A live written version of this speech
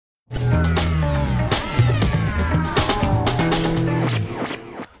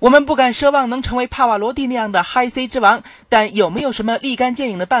我们不敢奢望能成为帕瓦罗蒂那样的 High C 之王，但有没有什么立竿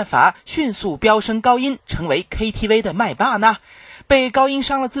见影的办法迅速飙升高音，成为 KTV 的麦霸呢？被高音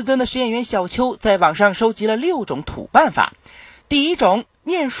伤了自尊的实验员小邱在网上收集了6种土办法。第一种，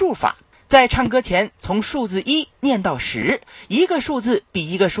念数法，在唱歌前从数字1念到10，一个数字比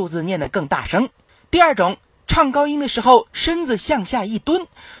一个数字念得更大声。第二种，唱高音的时候身子向下一蹲，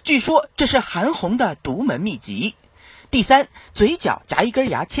据说这是韩红的独门秘籍。第三，嘴角夹一根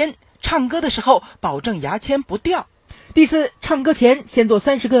牙签，唱歌的时候保证牙签不掉。第四，唱歌前先做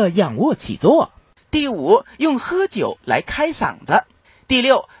30个仰卧起坐。第五，用喝酒来开嗓子。第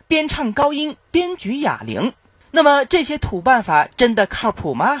六，边唱高音边举哑铃。那么这些土办法真的靠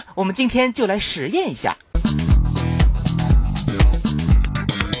谱吗？我们今天就来实验一下。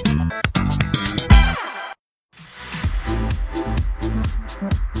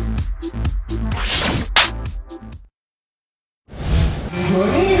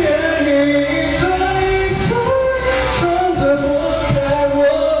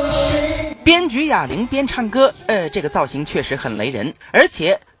边举哑铃边唱歌，这个造型确实很雷人，而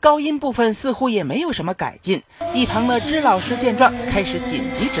且高音部分似乎也没有什么改进。一旁的支老师见状，开始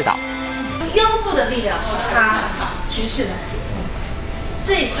紧急指导。腰部的力量它举起来，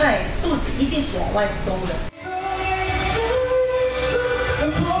这一块肚子一定是往外收的。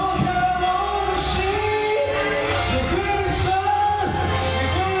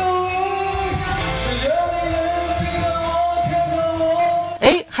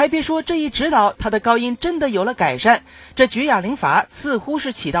还别说，这一指导，他的高音真的有了改善。这举哑铃法似乎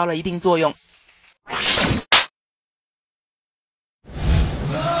是起到了一定作用。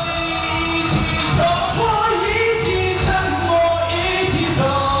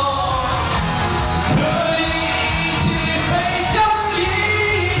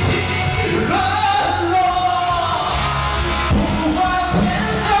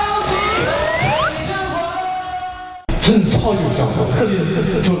真的超有效果，特别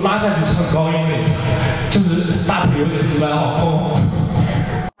是就拉下去唱高音那种，就是大腿有点负担，好痛。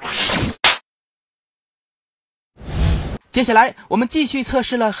接下来我们继续测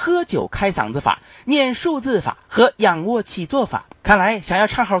试了喝酒开嗓子法、念数字法和仰卧起坐法。看来想要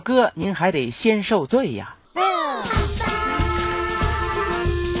唱好歌，您还得先受罪呀。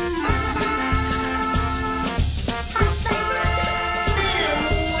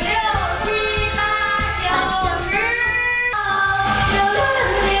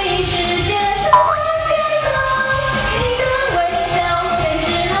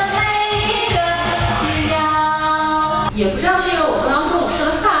也不知道是因为我刚刚中午吃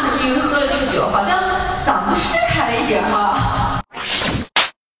了饭，还是因为喝了这个酒，好像嗓子是开了一点哈。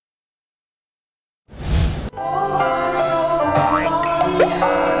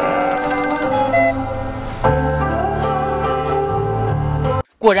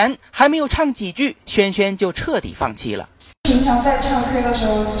果然，还没有唱几句，轩轩就彻底放弃了。平常在唱 K 的时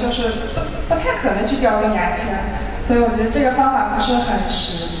候，就是不太可能去叼根牙签，所以我觉得这个方法不是很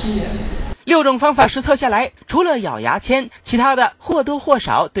实际。6种方法实测下来，除了咬牙签，其他的或多或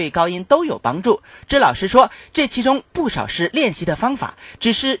少对高音都有帮助。支老师说，这其中不少是练习的方法，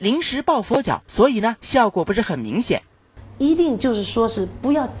只是临时抱佛脚，所以呢，效果不是很明显。一定就是说是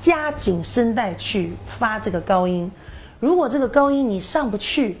不要夹紧声带去发这个高音。如果这个高音你上不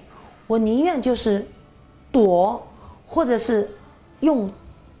去，我宁愿就是躲，或者是用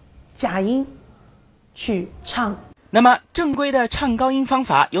假音去唱。那么正规的唱高音方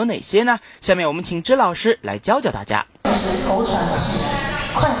法有哪些呢？下面我们请支老师来教教大家。就是狗喘气，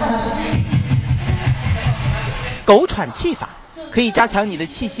快！狗喘气法可以加强你的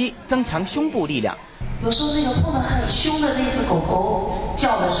气息，增强胸部力量。有时候那个碰得很凶的那只狗狗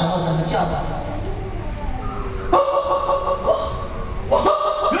叫的时候怎么叫的？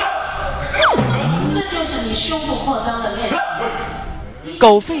这就是你胸部扩张的练习。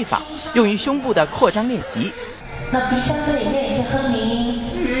狗肺法用于胸部的扩张练习。那鼻腔可以练一些哼鸣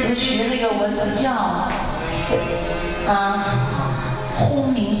音，就学那个蚊子叫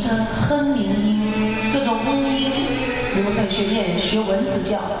轰鸣声、哼鸣音，各种音，你们可以去学蚊子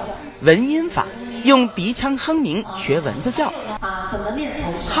叫。蚊音法用鼻腔哼鸣学蚊子叫。怎么练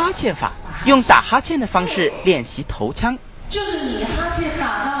头腔？哈欠法用打哈欠的方式练习头腔。就是你哈欠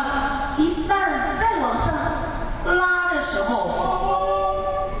打到一半再往上拉的时候，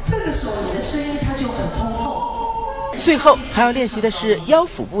这个时候你的声音它就很通透。最后还要练习的是腰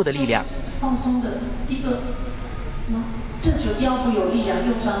腹部的力量，放松的一个，这就腰部有力量，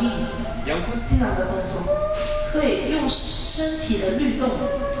用上力量，这样的动作，对，用身体的律动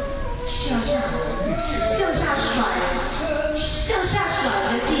向下甩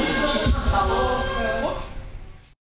的技